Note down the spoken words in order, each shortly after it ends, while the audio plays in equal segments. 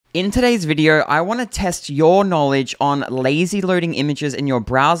In today's video, I want to test your knowledge on lazy loading images in your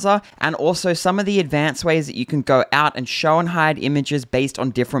browser and also some of the advanced ways that you can go out and show and hide images based on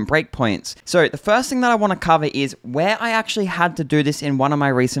different breakpoints. So the first thing that I want to cover is where I actually had to do this in one of my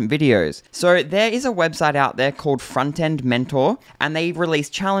recent videos. So there is a website out there called Front-End Mentor, and they release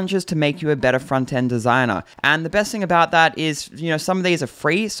challenges to make you a better front-end designer. And the best thing about that is, some of these are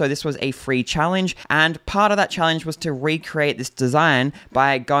free. So this was a free challenge, and part of that challenge was to recreate this design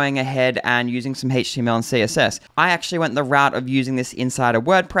by going ahead and using some HTML and CSS. I actually went the route of using this inside of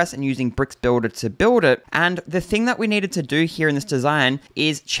WordPress and using Bricks Builder to build it. And the thing that we needed to do here in this design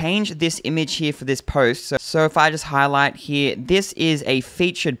is change this image here for this post. So if I just highlight here, this is a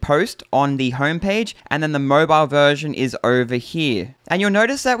featured post on the homepage, and then the mobile version is over here. And you'll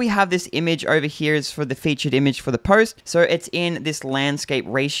notice that we have this image over here is for the featured image for the post. So it's in this landscape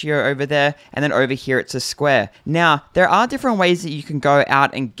ratio over there, and then over here it's a square. Now, there are different ways that you can go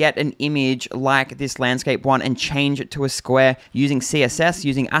out and get an image like this landscape one and change it to a square using CSS,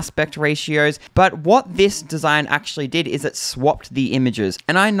 using aspect ratios. But what this design actually did is it swapped the images.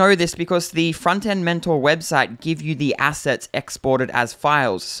 And I know this because the Front-End Mentor website give you the assets exported as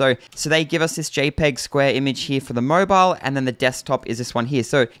files. So they give us this JPEG square image here for the mobile, and then the desktop is this one here.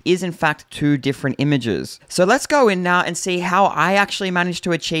 So it is in fact two different images. So let's go in now and see how I actually managed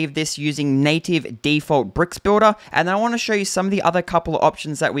to achieve this using native default Bricks Builder. And then I want to show you some of the other couple of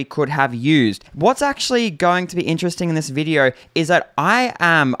options that we could have used. What's actually going to be interesting in this video is that I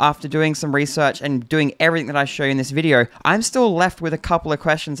am, after doing some research and doing everything that I show you in this video, I'm still left with a couple of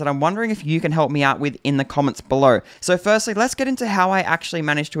questions that I'm wondering if you can help me out with in the comments below. So firstly, let's get into how I actually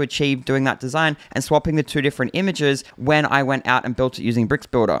managed to achieve doing that design and swapping the two different images when I went out and built it using Bricks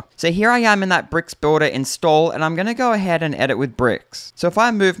Builder. So here I am in that Bricks Builder install, and I'm going to go ahead and edit with bricks. So if I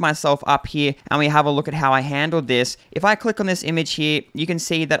move myself up here and we have a look at how I handled this, if I click on this image here, you can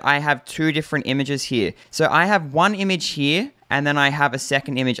see that I have two different images here. So I have one image here, and then I have a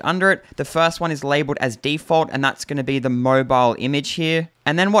second image under it. The first one is labeled as default, and that's going to be the mobile image here.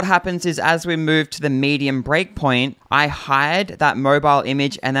 And then what happens is as we move to the medium breakpoint, I hide that mobile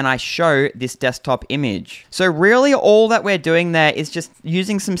image and then I show this desktop image. So really all that we're doing there is just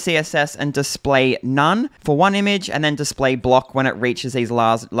using some CSS and display none for one image and then display block when it reaches these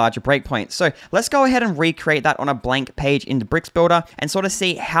larger breakpoints. So let's go ahead and recreate that on a blank page into Bricks Builder and sort of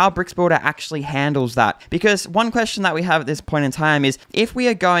see how Bricks Builder actually handles that. Because one question that we have at this point in time is if we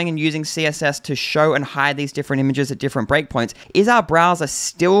are going and using CSS to show and hide these different images at different breakpoints, is our browser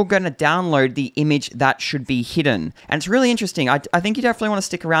still going to download the image that should be hidden? And it's really interesting. I think you definitely want to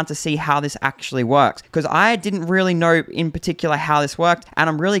stick around to see how this actually works, because I didn't really know in particular how this worked, and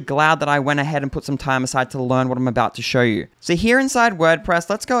I'm really glad that I went ahead and put some time aside to learn what I'm about to show you. So here inside WordPress,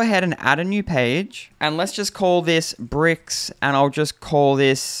 let's go ahead and add a new page, and let's just call this bricks, and I'll just call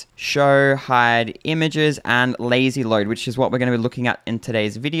this show hide images and lazy load, which is what we're going to be looking at in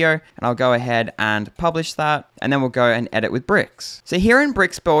today's video. And I'll go ahead and publish that, and then we'll go and edit with bricks. So here in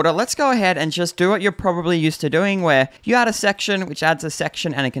Bricks Builder, let's go ahead and just do what you're probably used to doing, where you add a section, which adds a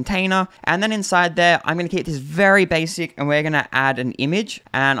section and a container. And then inside there, I'm going to keep this very basic, and we're going to add an image.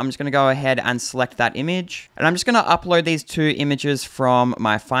 And I'm just going to go ahead and select that image. And I'm just going to upload these two images from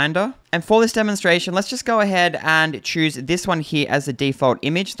my Finder. And for this demonstration, let's just go ahead and choose this one here as the default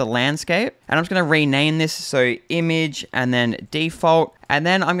image, the landscape. And I'm just going to rename this, so image and then default. And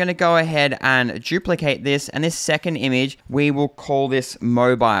then I'm going to go ahead and duplicate this. And this second image, we will call this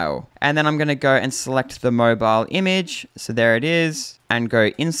mobile. And then I'm going to go and select the mobile image. So there it is. And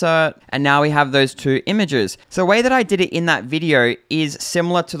go insert. And now we have those two images. So the way that I did it in that video is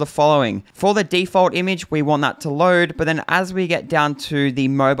similar to the following. For the default image, we want that to load. But then as we get down to the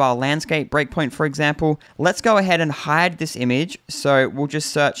mobile landscape breakpoint, for example, let's go ahead and hide this image. So we'll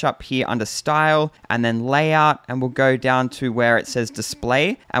just search up here under style and then layout, and we'll go down to where it says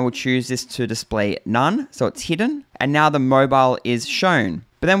display, and we'll choose this to display none. So it's hidden. And now the mobile is shown.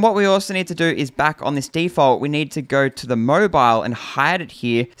 But then what we also need to do is back on this default, we need to go to the mobile and hide it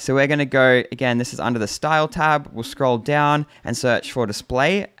here. So we're going to go, again, this is under the style tab. We'll scroll down and search for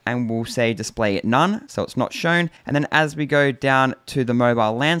display, and we'll say display none, so it's not shown. And then as we go down to the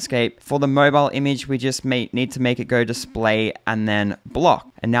mobile landscape, for the mobile image, we just need to make it go display and then block.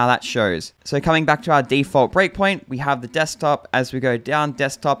 And now that shows. So coming back to our default breakpoint, we have the desktop. As we go down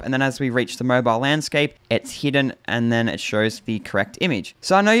desktop, and then as we reach the mobile landscape, it's hidden, and then it shows the correct image.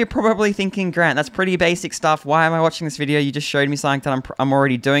 So I know you're probably thinking, Grant, that's pretty basic stuff. Why am I watching this video? You just showed me something that I'm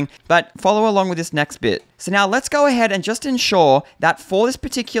already doing. But follow along with this next bit. So now let's go ahead and just ensure that for this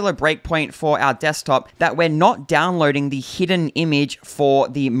particular breakpoint for our desktop, that we're not downloading the hidden image for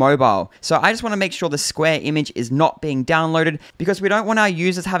the mobile. So I just want to make sure the square image is not being downloaded, because we don't want our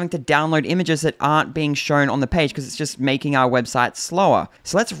users having to download images that aren't being shown on the page, because it's just making our website slower.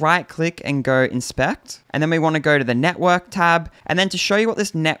 So let's right click and go inspect. And then we want to go to the network tab. And then to show you what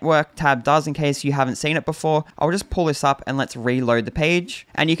this network tab does, in case you haven't seen it before, I'll just pull this up and let's reload the page.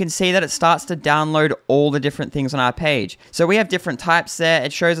 And you can see that it starts to download all the different things on our page. So we have different types there.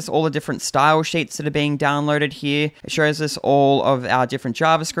 It shows us all the different style sheets that are being downloaded here. It shows us all of our different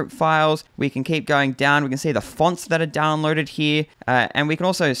JavaScript files. We can keep going down. We can see the fonts that are downloaded here. And we can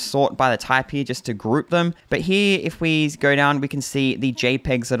also sort by the type here just to group them. But here, if we go down, we can see the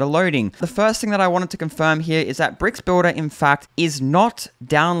JPEGs that are loading. The first thing that I wanted to confirm here is that Bricks Builder, in fact, is not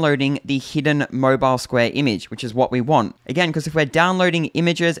downloading the hidden mobile square image, which is what we want. Again, because if we're downloading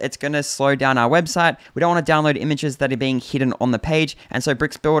images, it's going to slow down our website. We don't want to download images that are being hidden on the page. And so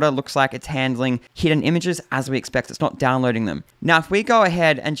Bricks Builder looks like it's handling hidden images as we expect. It's not downloading them. Now, if we go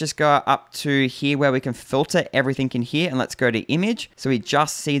ahead and just go up to here where we can filter everything in here, and let's go to image. So we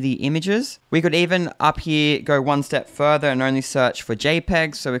just see the images. We could even up here go one step further and only search for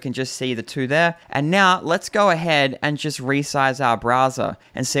JPEGs, so we can just see the two there. And now let's go ahead and just resize our browser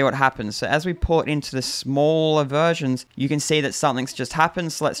and see what happens. So as we pull it into the smaller versions, you can see that something's just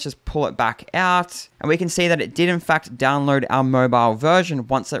happened. So let's just pull it back out. And we can see that it did in fact download our mobile version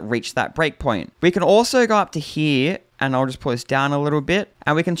once it reached that breakpoint. We can also go up to here, and I'll just pull this down a little bit,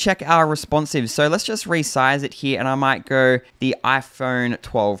 and we can check our responsive. So let's just resize it here, and I might go the iPhone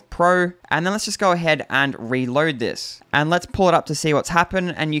 12 Pro, and then let's just go ahead and reload this. And let's pull it up to see what's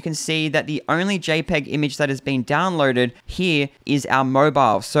happened, and you can see that the only JPEG image that has been downloaded here is our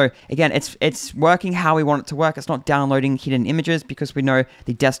mobile. So again, it's working how we want it to work. It's not downloading hidden images because we know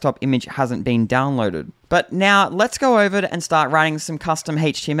the desktop image hasn't been downloaded. But now let's go over and start writing some custom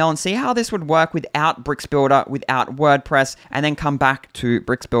HTML and see how this would work without Bricks Builder, without WordPress, and then come back to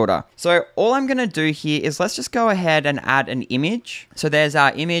Bricks Builder. So all I'm going to do here is let's just go ahead and add an image. So there's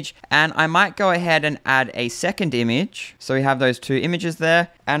our image, and I might go ahead and add a second image. So we have those two images there,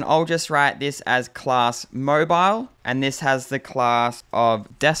 and I'll just write this as class mobile, and this has the class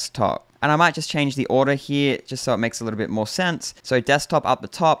of desktop. And I might just change the order here just so it makes a little bit more sense. So desktop up the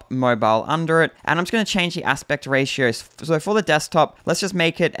top, mobile under it. And I'm just going to change the aspect ratios. So for the desktop, let's just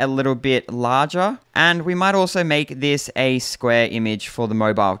make it a little bit larger. And we might also make this a square image for the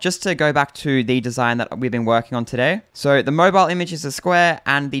mobile, just to go back to the design that we've been working on today. So the mobile image is a square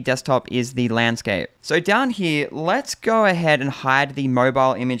and the desktop is the landscape. So down here, let's go ahead and hide the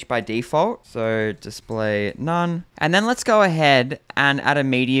mobile image by default. So display none. And then let's go ahead and add a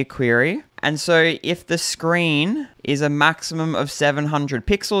media query. And so if the screen is a maximum of 700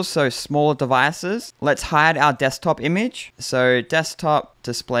 pixels, so smaller devices, let's hide our desktop image. So desktop,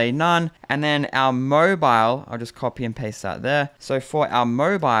 display none, and then our mobile, I'll just copy and paste that there. So for our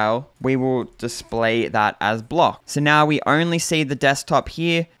mobile, we will display that as block. So now we only see the desktop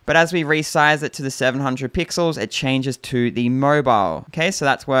here, but as we resize it to the 700 pixels, it changes to the mobile. Okay, so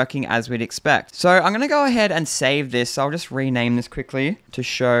that's working as we'd expect. So I'm gonna go ahead and save this. I'll just rename this quickly to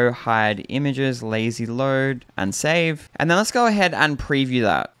show hide images, lazy load, and save. And then let's go ahead and preview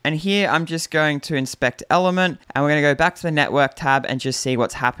that. And here I'm just going to inspect element, and we're going to go back to the network tab and just see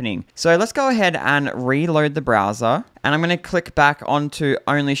what's happening. So let's go ahead and reload the browser. And I'm going to click back onto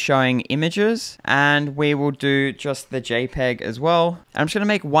only showing images, and we will do just the JPEG as well. And I'm just going to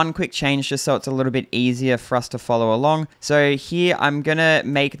make one quick change just so it's a little bit easier for us to follow along. So here I'm going to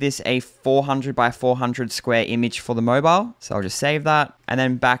make this a 400 by 400 square image for the mobile. So I'll just save that. And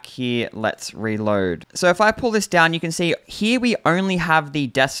then back here, let's reload. So if I pull this down, you can see here we only have the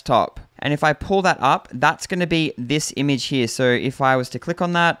desktop. And if I pull that up, that's going to be this image here. So if I was to click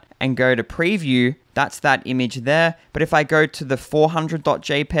on that and go to preview, that's that image there. But if I go to the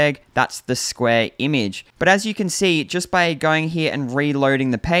 400.jpg, that's the square image. But as you can see, just by going here and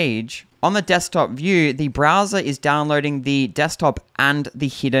reloading the page, on the desktop view, the browser is downloading the desktop and the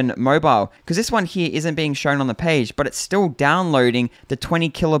hidden mobile, because this one here isn't being shown on the page, but it's still downloading the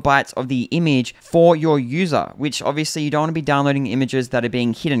 20 kilobytes of the image for your user, which obviously you don't want to be downloading images that are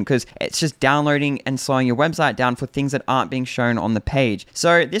being hidden, because it's just downloading and slowing your website down for things that aren't being shown on the page.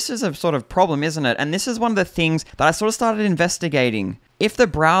 So this is a sort of problem, isn't it? And this is one of the things that I sort of started investigating if the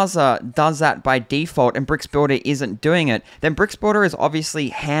browser does that by default and Bricks Builder isn't doing it, then Bricks Builder is obviously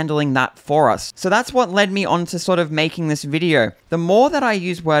handling that for us. So that's what led me on to sort of making this video. The more that I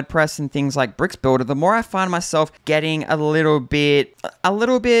use WordPress and things like Bricks Builder, the more I find myself getting a little bit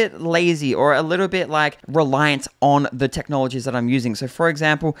lazy, or a little bit like reliant on the technologies that I'm using. So for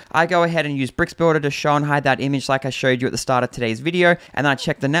example, I go ahead and use Bricks Builder to show and hide that image like I showed you at the start of today's video, and then I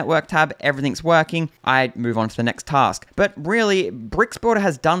check the network tab, everything's working, I move on to the next task. But really, Bricks Builder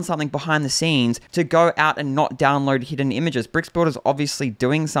has done something behind the scenes to go out and not download hidden images. Bricks Builder is obviously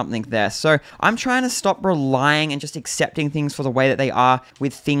doing something there. So I'm trying to stop relying and just accepting things for the way that they are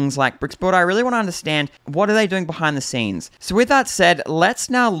with things like Bricks Builder. I really want to understand, what are they doing behind the scenes? So with that said, let's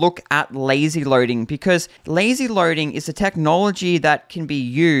now look at lazy loading, because lazy loading is a technology that can be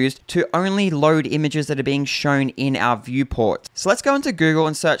used to only load images that are being shown in our viewport. So let's go into Google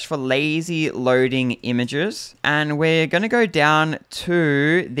and search for lazy loading images, and we're going to go down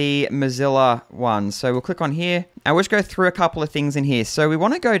to the Mozilla one. So we'll click on here, and we'll just go through a couple of things in here. So we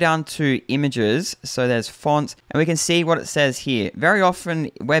want to go down to images. So there's fonts, and we can see what it says here. Very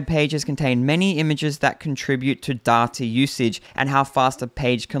often, web pages contain many images that contribute to data usage and how fast a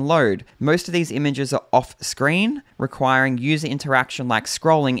page can load. Most of these images are off screen, requiring user interaction like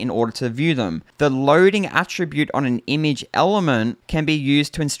scrolling in order to view them. The loading attribute on an image element can be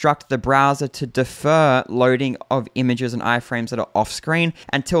used to instruct the browser to defer loading of images and iframes that are off screen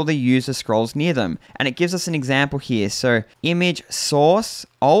until the user scrolls near them. And it gives us an example here. So image source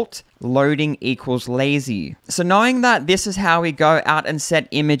alt loading equals lazy. So knowing that this is how we go out and set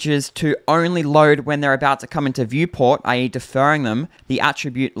images to only load when they're about to come into viewport, i.e. deferring them, the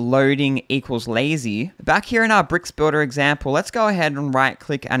attribute loading equals lazy. Back here in our Bricks Builder example, let's go ahead and right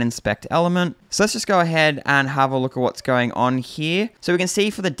click and inspect element. So let's just go ahead and have a look at what's going on here. So we can see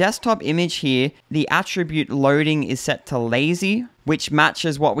for the desktop image here, the attribute loading is set to lazy, which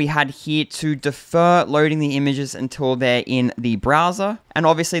matches what we had here to defer loading the images until they're in the browser. And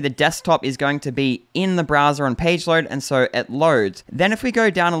obviously the desktop is going to be in the browser on page load, and so it loads. Then if we go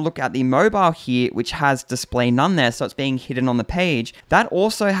down and look at the mobile here, which has display none there, so it's being hidden on the page, that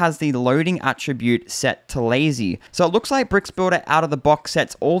also has the loading attribute set to lazy. So it looks like Bricks Builder out of the box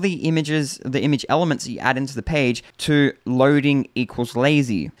sets all the images, the image elements that you add into the page to loading equals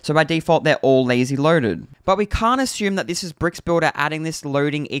lazy. So by default, they're all lazy loaded. But we can't assume that this is Bricks Builder adding this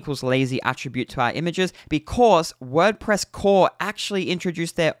loading equals lazy attribute to our images, because WordPress core actually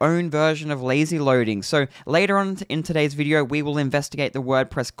introduced their own version of lazy loading. So later on in today's video, we will investigate the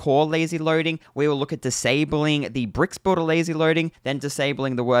WordPress core lazy loading. We will look at disabling the Bricks Builder lazy loading, then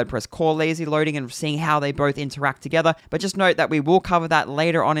disabling the WordPress core lazy loading, and seeing how they both interact together. But just note that we will cover that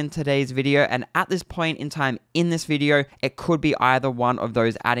later on in today's video. And at this point in time in this video, it could be either one of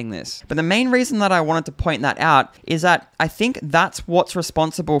those adding this. But the main reason that I wanted to point that out is that I think that's what's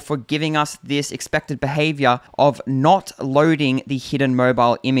responsible for giving us this expected behavior of not loading the hidden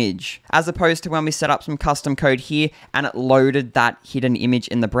mobile image, as opposed to when we set up some custom code here and it loaded that hidden image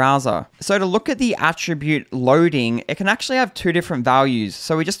in the browser. So to look at the attribute loading, it can actually have two different values.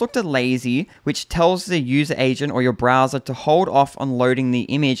 So we just looked at lazy, which tells the user agent or your browser to hold off on loading the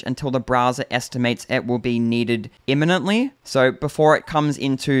image until the browser estimates it will be needed imminently. So before it comes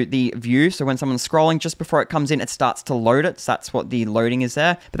into the view, so when someone's scrolling, just before it comes in, it starts to load it. So that's what the loading is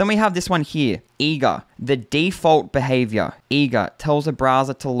there. But then we have this one here, eager. The default behavior, eager, tells the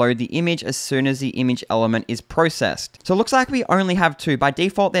browser to load the image as soon as the image element is processed. So it looks like we only have two. By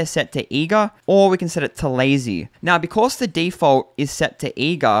default, they're set to eager, or we can set it to lazy. Now, because the default is set to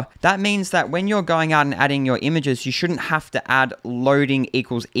eager, that means that when you're going out and adding your images, you shouldn't have to add loading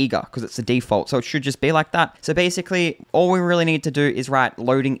equals eager, because it's the default. So it should just be like that. So basically, all we really need to do is write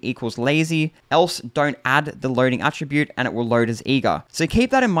loading equals lazy, else don't add the loading attribute and it will load as eager. So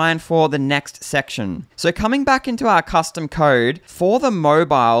keep that in mind for the next section. So coming back into our custom code, for the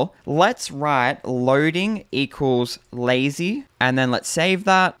mobile, let's write loading equals lazy, and then let's save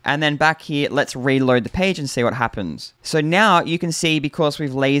that. And then back here, let's reload the page and see what happens. So now you can see, because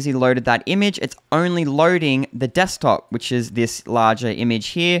we've lazy loaded that image, it's only loading the desktop, which is this larger image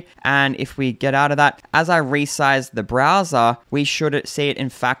here. And if we get out of that, as I resize the browser, we should see it in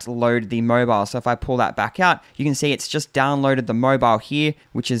fact load the mobile. So if I pull that back out, you can see it's just downloaded the mobile here,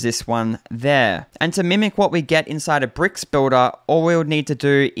 which is this one there. And to mimic what we get inside of Bricks Builder, all we would need to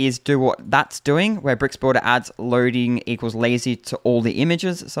do is do what that's doing, where Bricks Builder adds loading equals lazy to all the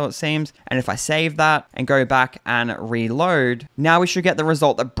images, so it seems. And if I save that and go back and reload, now we should get the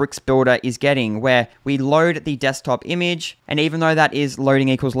result that Bricks Builder is getting, where we load the desktop image, and even though that is loading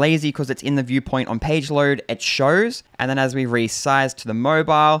equals lazy because it's in the viewpoint on page load, it shows. And then as we resize to the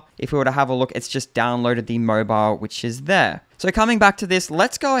mobile, if we were to have a look, it's just downloaded the mobile, which is there. So coming back to this,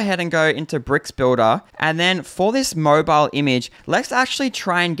 let's go ahead and go into Bricks Builder. And then for this mobile image, let's actually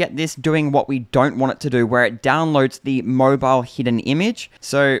try and get this doing what we don't want it to do, where it downloads the mobile hidden image.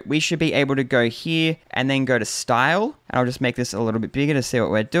 So we should be able to go here and then go to Style. And I'll just make this a little bit bigger to see what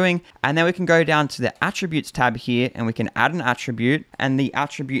we're doing. And then we can go down to the Attributes tab here and we can add an attribute. And the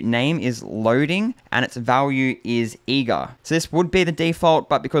attribute name is loading and its value is eager. So this would be the default,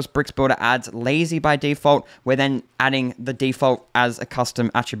 but because Bricks Builder adds lazy by default, we're then adding the default as a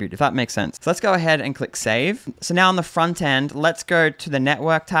custom attribute, if that makes sense. So let's go ahead and click save. So now on the front end, let's go to the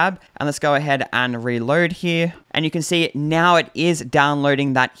network tab and let's go ahead and reload here. And you can see now it is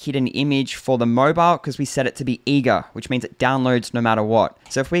downloading that hidden image for the mobile because we set it to be eager, which means it downloads no matter what.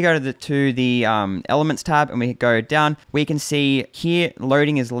 So if we go to the Elements tab and we go down, we can see here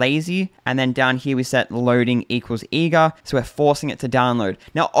loading is lazy. And then down here we set loading equals eager. So we're forcing it to download.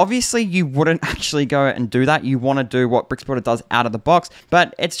 Now, obviously you wouldn't actually go and do that. You want to do what Bricks Builder does out of the box,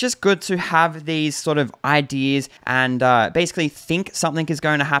 but it's just good to have these sort of ideas and basically think something is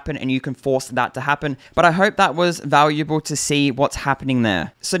going to happen and you can force that to happen. But I hope that was valuable to see what's happening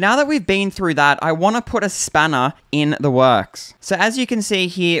there. So now that we've been through that, I want to put a spanner in the works. So as you can see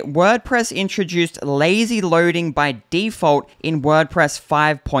here, WordPress introduced lazy loading by default in WordPress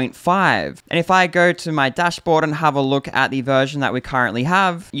 5.5. And if I go to my dashboard and have a look at the version that we currently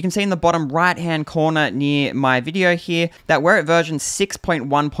have, you can see in the bottom right hand corner near my video here that we're at version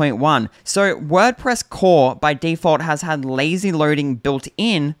 6.1.1. So WordPress core by default has had lazy loading built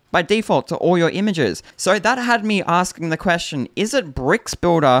in by default to all your images. So that had me asking the question, is it Bricks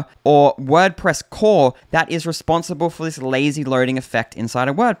Builder or WordPress core that is responsible for this lazy loading effect inside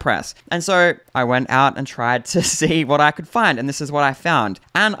of WordPress? And so I went out and tried to see what I could find, and this is what I found.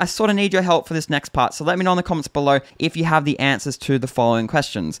 And I sort of need your help for this next part, so let me know in the comments below if you have the answers to the following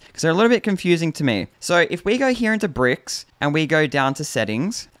questions, because they're a little bit confusing to me. So if we go here into Bricks, and we go down to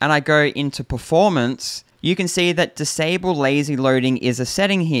Settings, and I go into Performance, you can see that disable lazy loading is a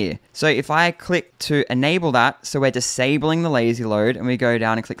setting here. So if I click to enable that, so we're disabling the lazy load, and we go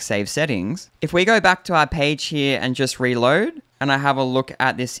down and click Save Settings. If we go back to our page here and just reload, and I have a look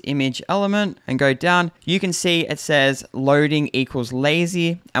at this image element and go down, you can see it says loading equals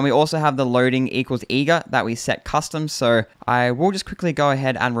lazy. And we also have the loading equals eager that we set custom. So I will just quickly go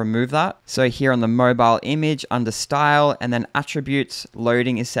ahead and remove that. So here on the mobile image under style and then attributes,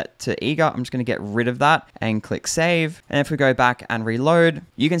 loading is set to eager. I'm just gonna get rid of that and click save. And if we go back and reload,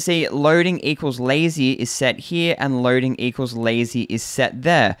 you can see loading equals lazy is set here and loading equals lazy is set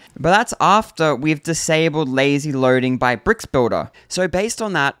there. But that's after we've disabled lazy loading by Bricks Builder. So based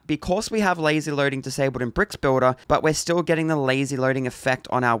on that, because we have lazy loading disabled in Bricks Builder, but we're still getting the lazy loading effect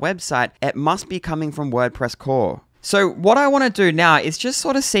on our website, it must be coming from WordPress core. So what I want to do now is just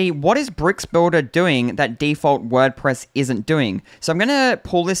sort of see what is Bricks Builder doing that default WordPress isn't doing. So I'm going to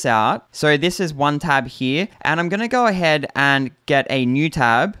pull this out. So this is one tab here, and I'm going to go ahead and get a new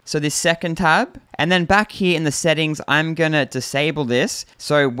tab. So this second tab. And then back here in the settings, I'm going to disable this.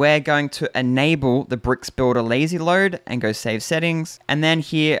 So we're going to enable the Bricks Builder lazy load and go save settings. And then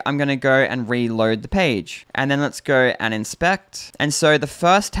here, I'm going to go and reload the page. And then let's go and inspect. And so the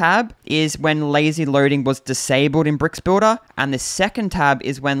first tab is when lazy loading was disabled in Bricks Builder. And the second tab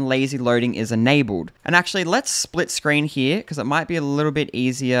is when lazy loading is enabled. And actually, let's split screen here because it might be a little bit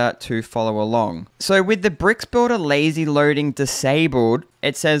easier to follow along. So with the Bricks Builder lazy loading disabled,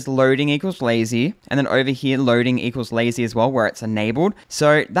 it says loading equals lazy, and then over here, loading equals lazy as well, where it's enabled.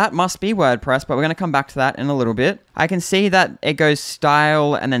 So that must be WordPress, but we're going to come back to that in a little bit. I can see that it goes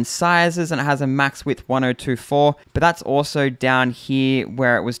style and then sizes, and it has a max width 1024, but that's also down here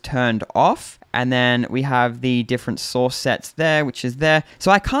where it was turned off. And then we have the different source sets there, which is there. So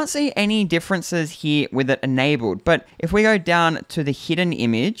I can't see any differences here with it enabled. But if we go down to the hidden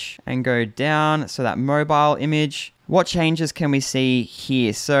image and go down, so that mobile image, what changes can we see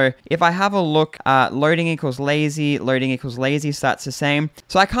here? So if I have a look, loading equals lazy, so that's the same.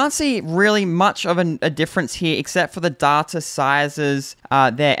 So I can't see really much of a difference here except for the data sizes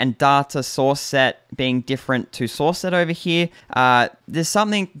there and data source set being different to source set over here. There's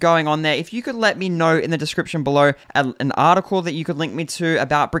something going on there. If you could let me know in the description below an article that you could link me to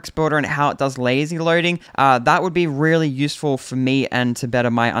about Bricks Builder and how it does lazy loading, that would be really useful for me and to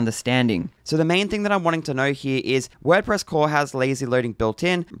better my understanding. So the main thing that I'm wanting to know here is WordPress core has lazy loading built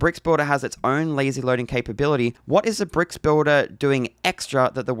in. Bricks Builder has its own lazy loading capability. What is the Bricks Builder doing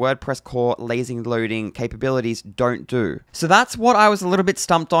extra that the WordPress core lazy loading capabilities don't do? So that's what I was a little bit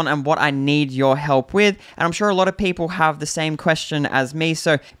stumped on and what I need your help help with. And I'm sure a lot of people have the same question as me.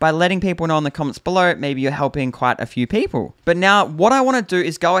 So by letting people know in the comments below, maybe you're helping quite a few people. But now what I want to do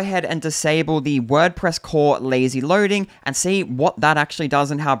is go ahead and disable the WordPress core lazy loading and see what that actually does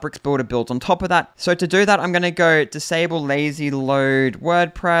and how Bricks Builder builds on top of that. So to do that, I'm going to go disable lazy load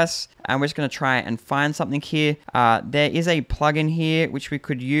WordPress. And we're just going to try and find something here. There is a plugin here which we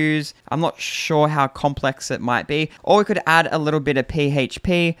could use. I'm not sure how complex it might be. Or we could add a little bit of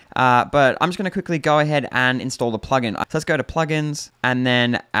PHP. But I'm just going to quickly go ahead and install the plugin. So let's go to plugins and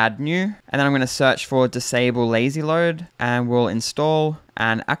then add new. And then I'm going to search for disable lazy load and we'll install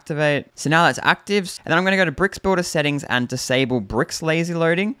and activate. So now that's active. And then I'm going to go to Bricks Builder settings and disable Bricks lazy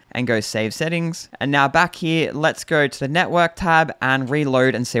loading and go save settings. And now back here, let's go to the network tab and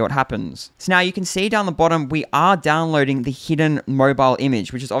reload and see what happens. So now you can see down the bottom, we are downloading the hidden mobile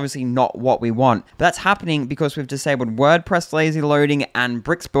image, which is obviously not what we want. But that's happening because we've disabled WordPress lazy loading and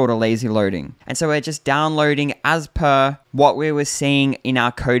Bricks Builder lazy loading. And so we're just downloading as per what we were seeing in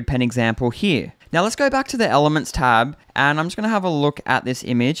our CodePen example here. Now let's go back to the Elements tab and I'm just going to have a look at this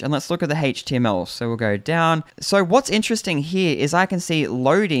image and let's look at the HTML. So we'll go down. So what's interesting here is I can see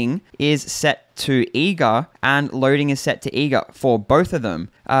loading is set to eager and loading is set to eager for both of them,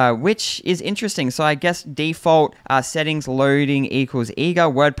 which is interesting. So I guess default settings loading equals eager.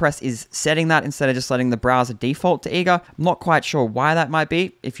 WordPress is setting that instead of just letting the browser default to eager. I'm not quite sure why that might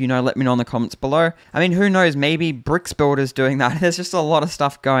be. If you know, let me know in the comments below. I mean, who knows? Maybe Bricks Builder's doing that. There's just a lot of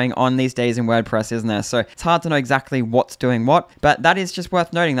stuff going on these days in WordPress, isn't there? So it's hard to know exactly what's doing what, but that is just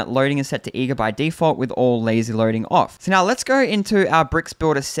worth noting that loading is set to eager by default with all lazy loading off. So now let's go into our Bricks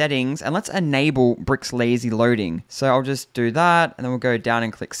Builder settings and let's enable Bricks lazy loading. So I'll just do that and then we'll go down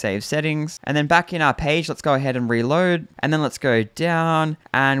and click save settings. And then back in our page, let's go ahead and reload. And then let's go down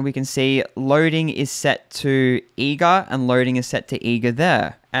and we can see loading is set to eager and loading is set to eager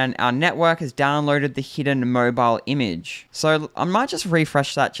there. And our network has downloaded the hidden mobile image. So I might just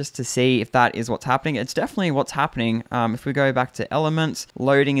refresh that just to see if that is what's happening. It's definitely what's happening. If we go back to elements,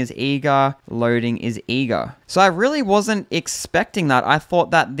 loading is eager, loading is eager. So I really wasn't expecting that. I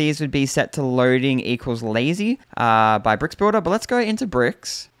thought that these would be set to loading equals lazy by Bricks Builder, but let's go into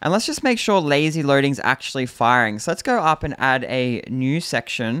Bricks. And let's just make sure lazy loading is actually firing. So let's go up and add a new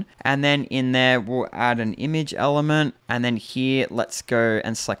section. And then in there, we'll add an image element. And then here, let's go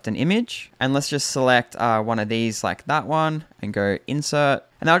and select an image. And let's just select one of these like that one and go insert.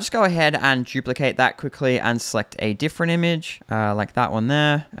 And I'll just go ahead and duplicate that quickly and select a different image like that one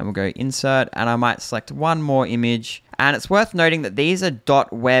there. And we'll go insert and I might select one more image. And it's worth noting that these are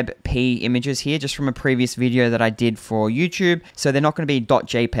 .webp images here, just from a previous video that I did for YouTube. So they're not going to be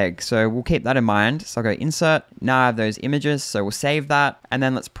 .jpeg. So we'll keep that in mind. So I'll go insert. Now I have those images. So we'll save that. And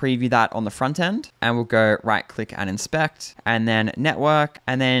then let's preview that on the front end. And we'll go right click and inspect. And then network.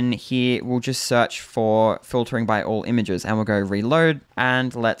 And then here we'll just search for filtering by all images. And we'll go reload.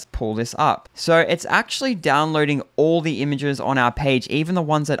 And let's pull this up. So it's actually downloading all the images on our page, even the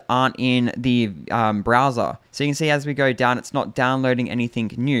ones that aren't in the browser. So you can see as we go down, it's not downloading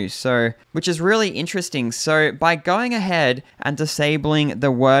anything new. So, which is really interesting. So by going ahead and disabling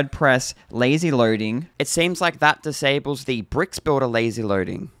the WordPress lazy loading, it seems like that disables the Bricks Builder lazy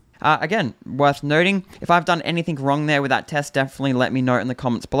loading. Again, worth noting, if I've done anything wrong there with that test, definitely let me know in the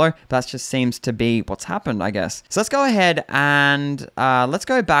comments below. That just seems to be what's happened, I guess. So let's go ahead and let's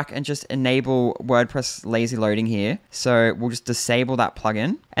go back and just enable WordPress lazy loading here. So we'll just disable that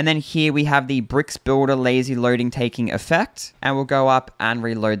plugin. And then here we have the Bricks Builder lazy loading taking effect. And we'll go up and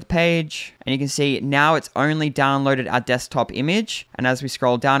reload the page. And you can see now it's only downloaded our desktop image. And as we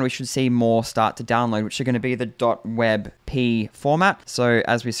scroll down, we should see more start to download, which are going to be the .webp format. So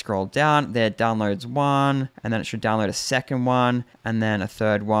as we scroll down, there downloads one, and then it should download a second one, and then a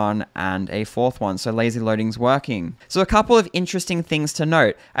third one, and a fourth one. So lazy loading's working. So a couple of interesting things to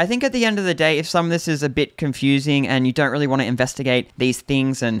note. I think at the end of the day, if some of this is a bit confusing and you don't really want to investigate these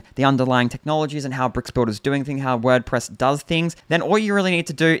things and the underlying technologies and how Bricks Builder is doing things, how WordPress does things, then all you really need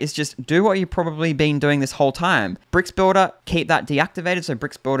to do is just do what you've probably been doing this whole time. Bricks Builder, keep that deactivated. So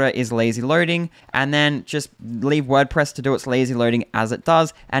Bricks Builder is lazy loading, and then just leave WordPress to do its lazy loading as it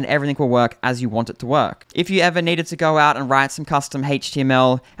does, and everything will work as you want it to work. If you ever needed to go out and write some custom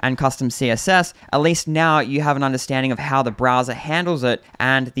HTML and custom CSS, at least now you have an understanding of how the browser handles it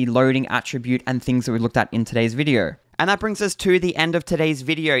and the loading attribute and things that we looked at in today's video. And that brings us to the end of today's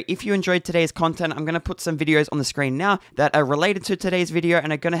video. If you enjoyed today's content, I'm going to put some videos on the screen now that are related to today's video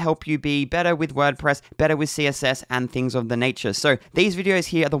and are going to help you be better with WordPress, better with CSS, and things of the nature. So these videos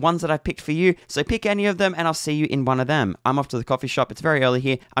here are the ones that I've picked for you. So pick any of them and I'll see you in one of them. I'm off to the coffee shop. It's very early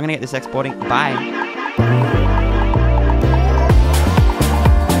here. I'm going to get this exporting. Bye.